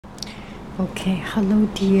Okay, hello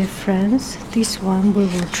dear friends. This one we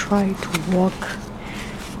will try to work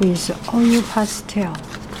with oil pastel,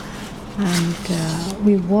 and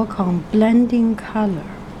we work on blending color.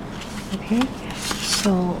 Okay,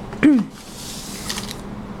 so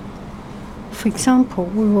for example,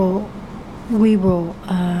 we will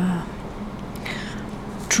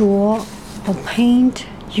draw or paint,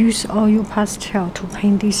 use oil pastel to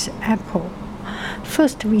paint this apple.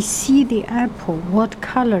 First, we see the apple. What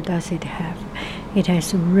color does it have? It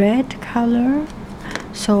has red color,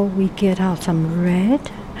 so we get out some red.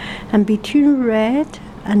 And between red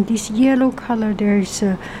and this yellow color, there is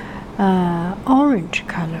a orange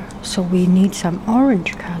color, so we need some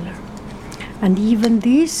orange color. And even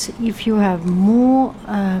this, if you have more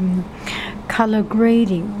color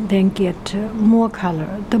grading, then get more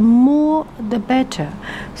color. The more, the better,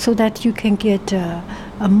 so that you can get a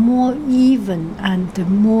more even and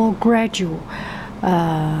more gradual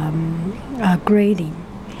grading.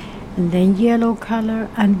 And then yellow color,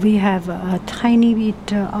 and we have a tiny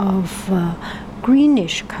bit of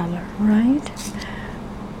greenish color, right?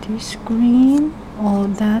 This green or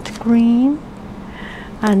that green.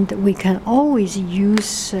 And we can always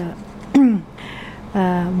use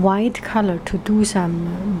white color to do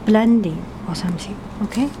some blending or something.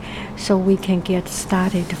 Okay, so we can get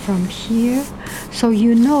started from here. So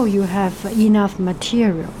you know you have enough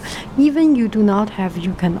material. Even you do not have,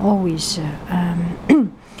 you can always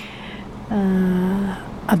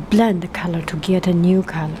a blend color to get a new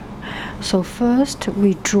color. So first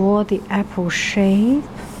we draw the apple shape.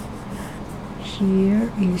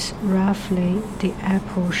 Here is roughly the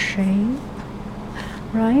apple shape,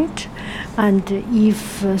 right? And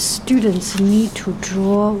if students need to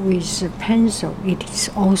draw with a pencil, it is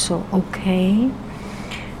also okay.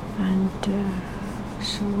 And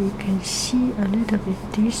so we can see a little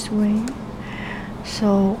bit this way.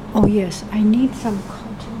 So, oh yes, I need some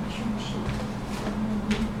cotton Q-tip.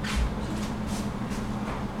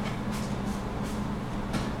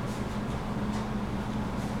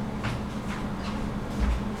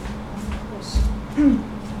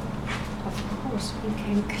 Of course, we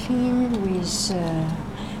can clean with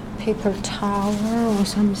paper towel or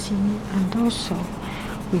something, and also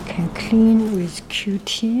we can clean with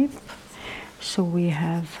Q-tip. So we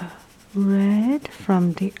have red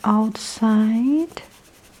from the outside,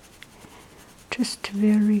 just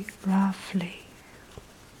very roughly.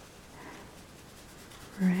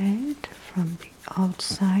 Red from the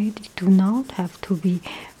outside. It do not have to be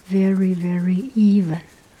very, very even,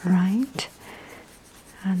 right?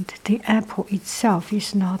 And the apple itself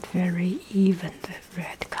is not very even, the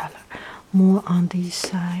red color, more on this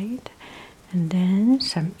side. And then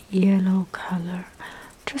some yellow color.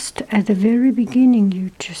 Just at the very beginning,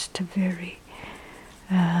 you just very,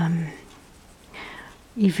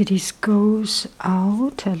 if it is goes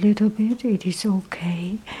out a little bit, it is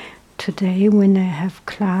okay. Today, when I have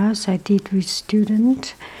class, I did with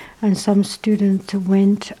students, and some students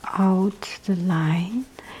went out the line,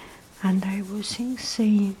 and I was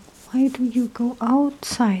saying, why do you go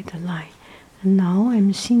outside the line? And now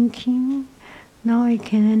I'm thinking, now I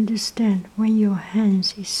can understand when your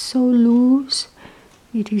hands is so loose,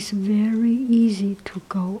 it is very easy to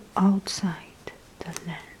go outside the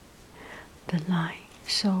line.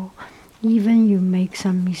 So even you make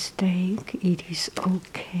some mistake, it is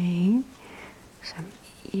okay. Some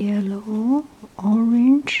yellow,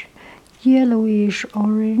 orange, yellowish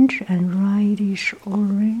orange and reddish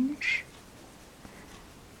orange.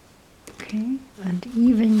 Okay, and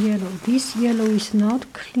even yellow. This yellow is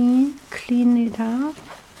not clean. Clean it up.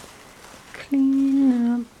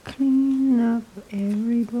 Clean up, clean up.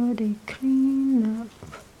 Everybody clean up.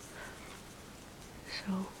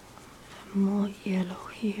 So more yellow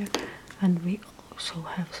here, and we also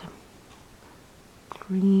have some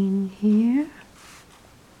green here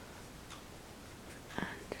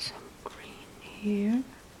and some green here.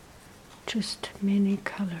 Just many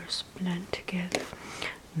colors blend together.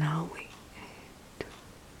 Now we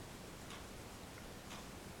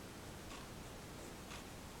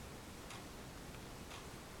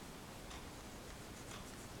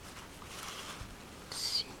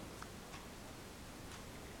see.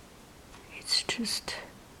 It's just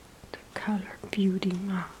the color building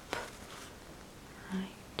up, right?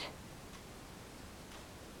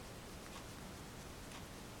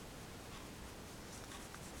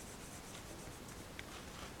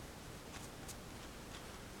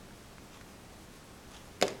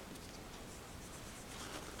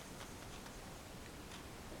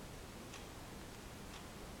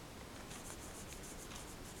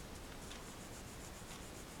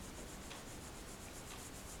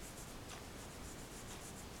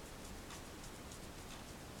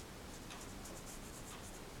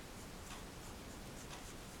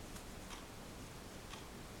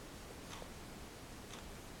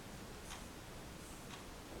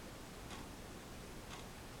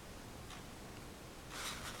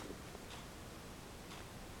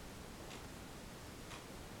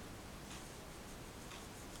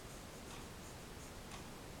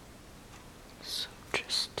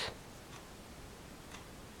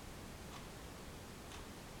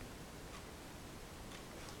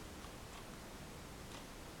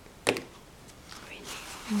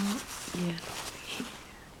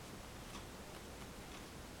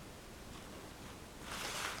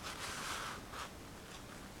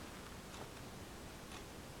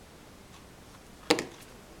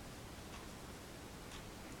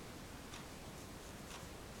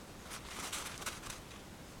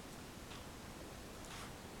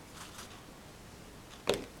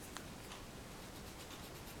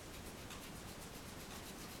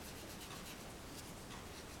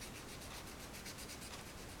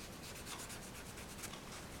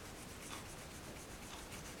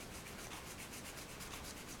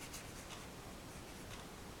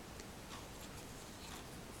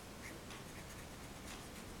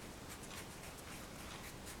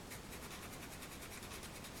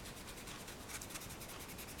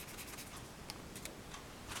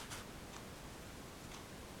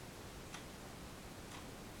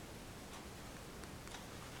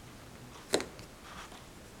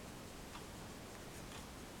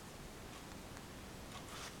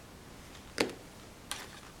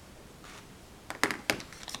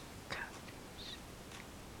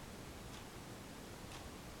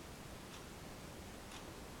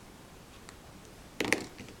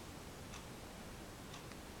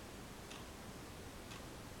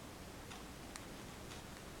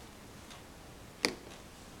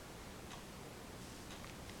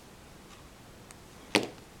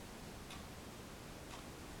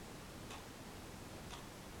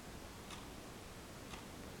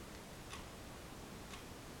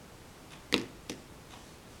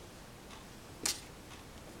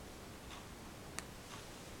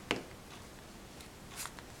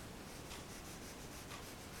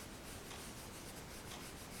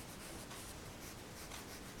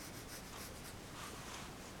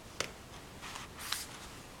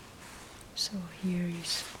 So here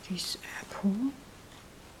is this apple.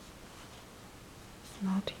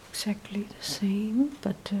 Not exactly the same,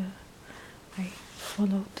 but I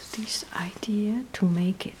followed this idea to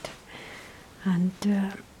make it. And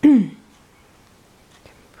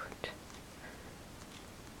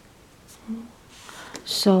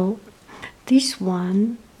so this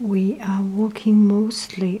one we are working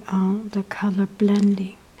mostly on the color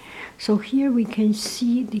blending. So here we can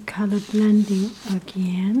see the color blending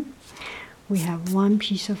again. We have one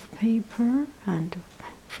piece of paper, and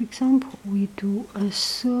for example we do a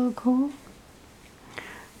circle.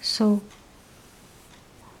 So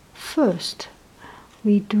first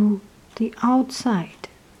we do the outside.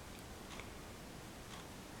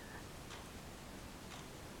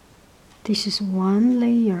 This is one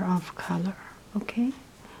layer of color, okay?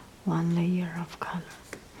 One layer of color.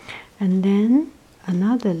 And then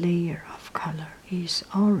another layer of color is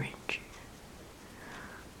orange.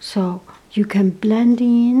 So you can blend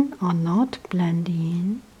in or not blend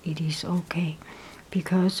in, it is okay,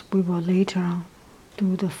 because we will later on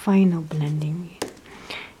do the final blending in.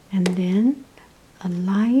 And then a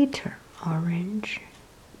lighter orange.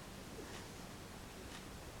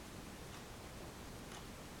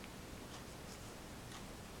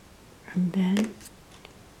 And then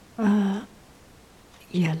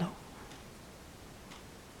yellow.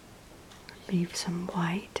 Leave some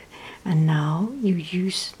white. And now you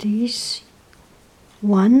use this,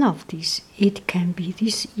 one of these, it can be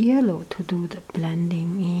this yellow to do the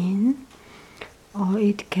blending in, or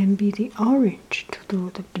it can be the orange to do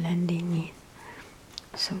the blending in,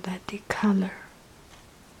 so that the color,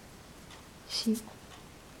 see,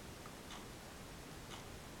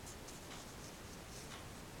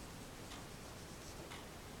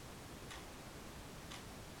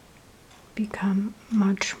 become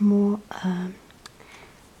much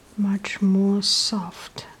more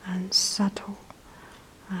soft and subtle,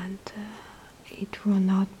 and it will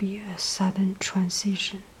not be a sudden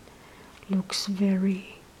transition. Looks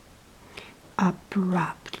very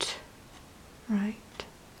abrupt, right?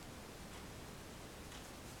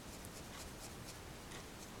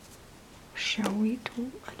 Shall we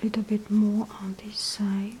do a little bit more on this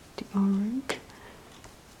side, the orange?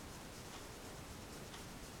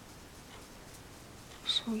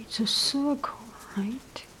 So it's a circle,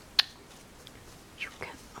 right? You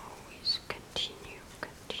can always continue.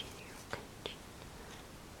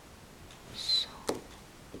 So,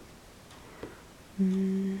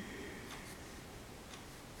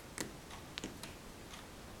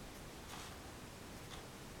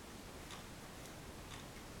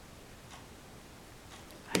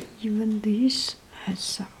 even this has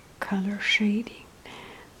some color shading,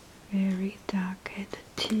 very dark at the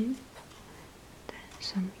tip, then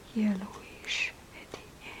some yellowish at the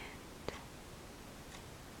end,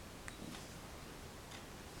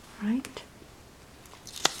 right?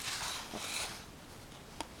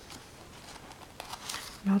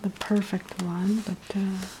 Not a perfect one, but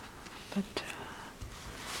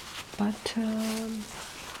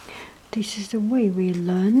this is the way we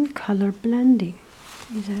learn color blending.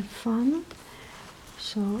 Is that fun?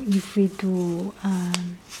 So if we do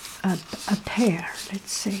a pair,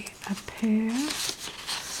 let's say a pair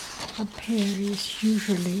is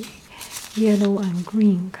usually yellow and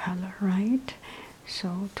green color, right?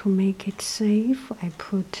 So to make it safe, I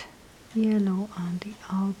put yellow on the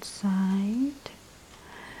outside.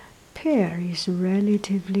 Pear is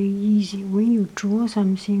relatively easy. When you draw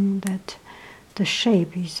something that the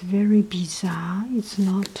shape is very bizarre, it's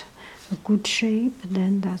not a good shape,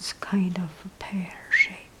 then that's kind of a pear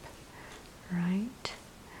shape, right?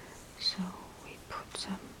 So we put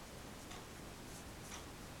some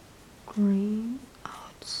green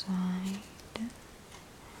outside.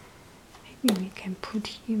 Maybe we can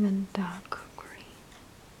put even darker green.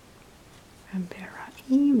 And there are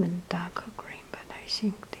even darker green, but I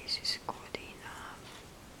think this is good enough.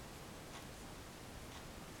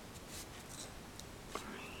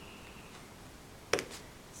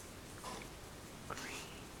 Green.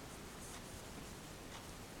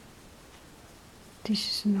 This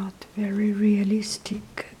is not very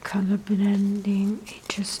realistic color blending. It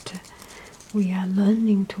just we are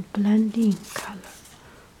learning to blend in color,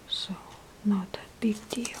 so not a big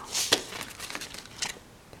deal.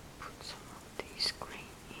 Put some of these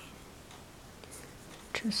green in.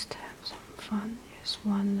 Just have some fun. Yes,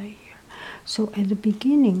 one layer. So at the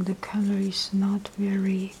beginning, the color is not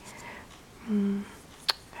very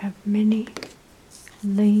have many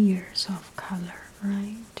layers of color,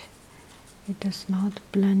 right? It does not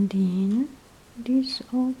blend in. It is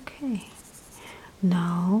okay.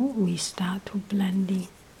 Now we start to blend in.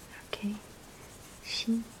 Okay,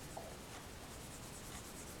 see,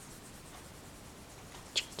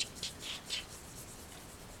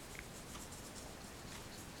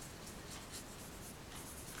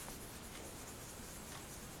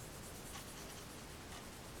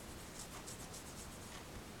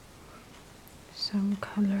 Some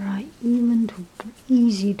color are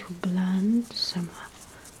easy to blend, some are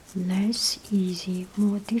less easy,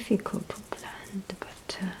 more difficult to blend,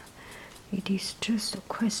 but it is just a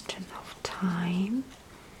question of time.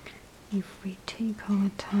 If we take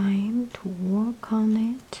our time to work on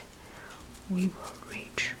it, we will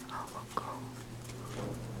reach our goal.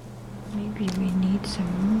 Maybe we need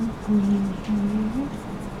some more green here.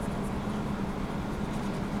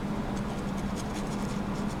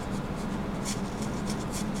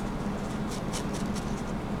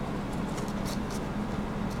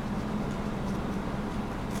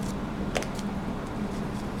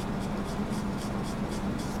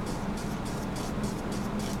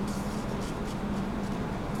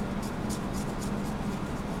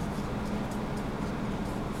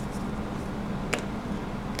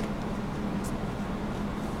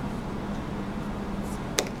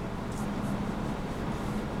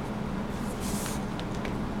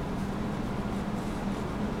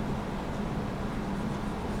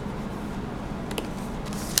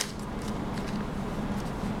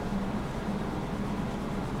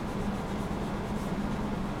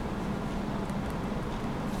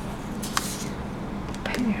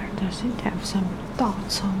 Does it have some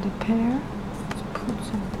dots on the pear? Let's put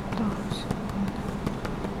some dots.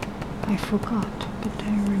 I forgot, but I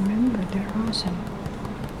remember there are some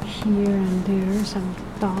here and there, some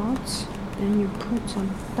dots. Then you put some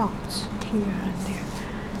dots here and there.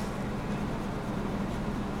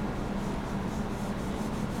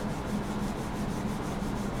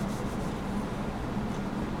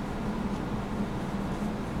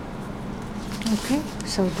 Okay,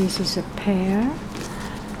 so this is a pear.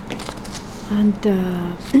 And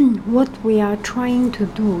what we are trying to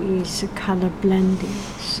do is color blending,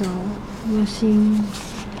 so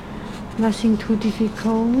nothing too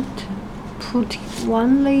difficult. Put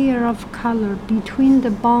one layer of color between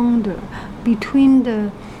the border, between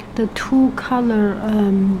the two color,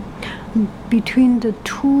 between the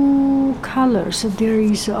two colors there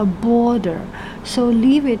is a border. So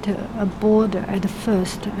leave it a border at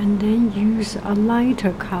first, and then use a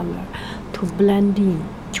lighter color to blend in.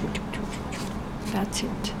 That's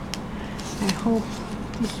it. I hope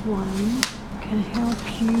this one can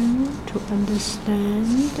help you to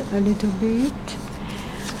understand a little bit.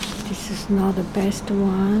 This is not the best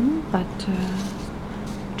one, but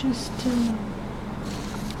just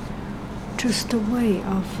a way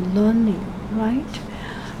of learning, right?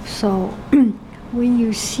 So when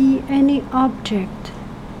you see any object,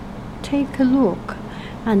 take a look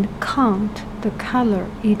and count the color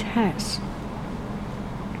it has.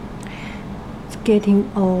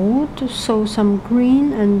 Getting old, so some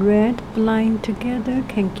green and red blind together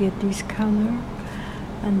can get this color,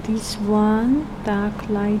 and this one dark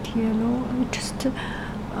light yellow. Just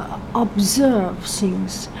observe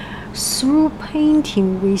things. Through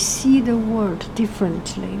painting we see the world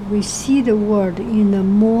differently. We see the world in a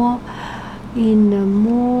more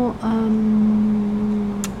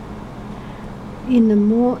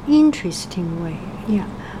interesting way. Yeah.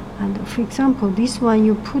 And for example, this one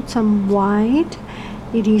you put some white,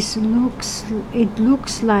 it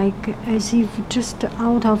looks like as if just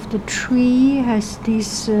out of the tree has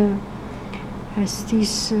this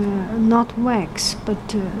not wax, but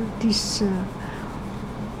this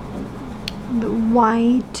the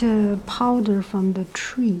white powder from the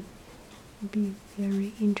tree. Be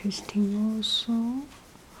very interesting also.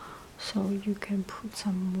 So you can put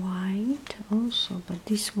some white also, but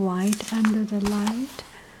this white under the light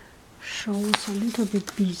shows a little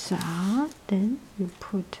bit bizarre. Then you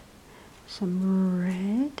put some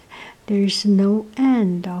red. There is no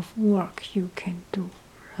end of work you can do,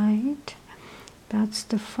 right? That's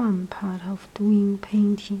the fun part of doing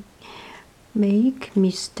painting. Make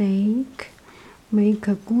mistake, make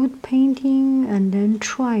a good painting, and then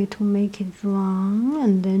try to make it wrong,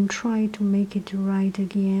 and then try to make it right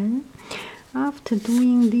again. After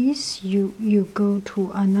doing this, you go to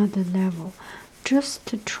another level.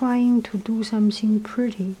 Just trying to do something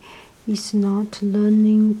pretty is not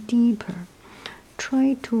learning deeper.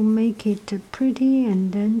 Try to make it pretty,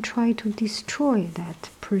 and then try to destroy that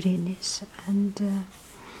prettiness, and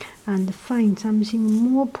find something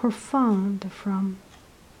more profound from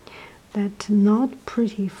that not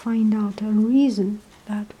pretty. Find out a reason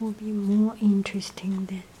that will be more interesting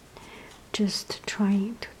than just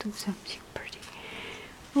trying to do something pretty.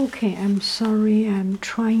 Okay, I'm sorry, I'm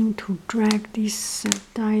trying to drag this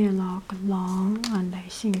dialogue long, and I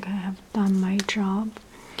think I have done my job.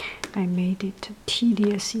 I made it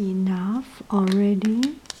tedious enough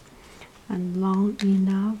already and long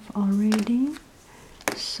enough already.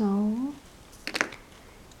 So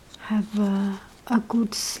have a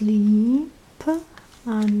good sleep,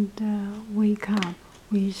 and wake up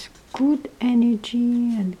with good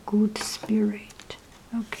energy and good spirit.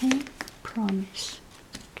 Okay? Promise.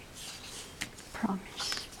 Okay.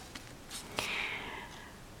 Promise.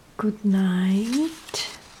 Good night.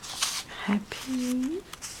 Happy.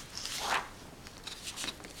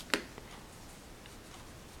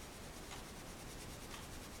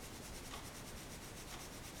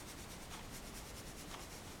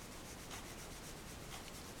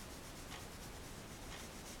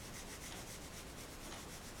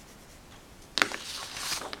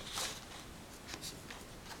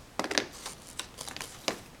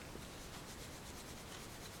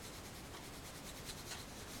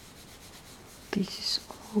 This is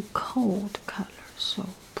all cold color, so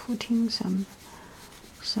putting some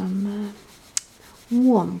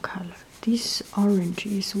warm color. This orange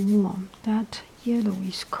is warm, that yellow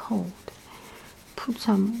is cold. Put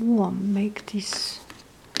some warm, make this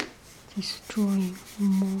drawing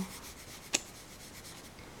more.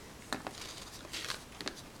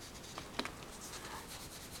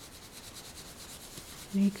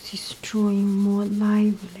 Make this drawing more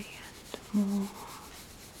lively and more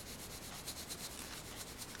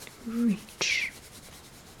rich.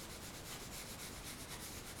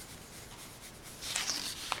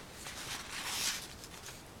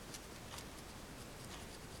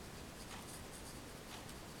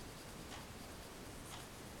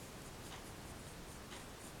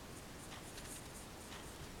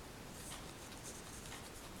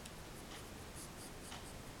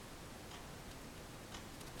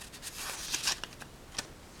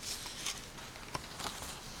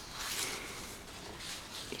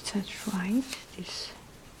 Is that right? This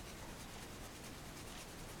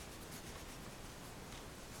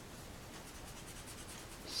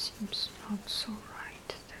seems not so right.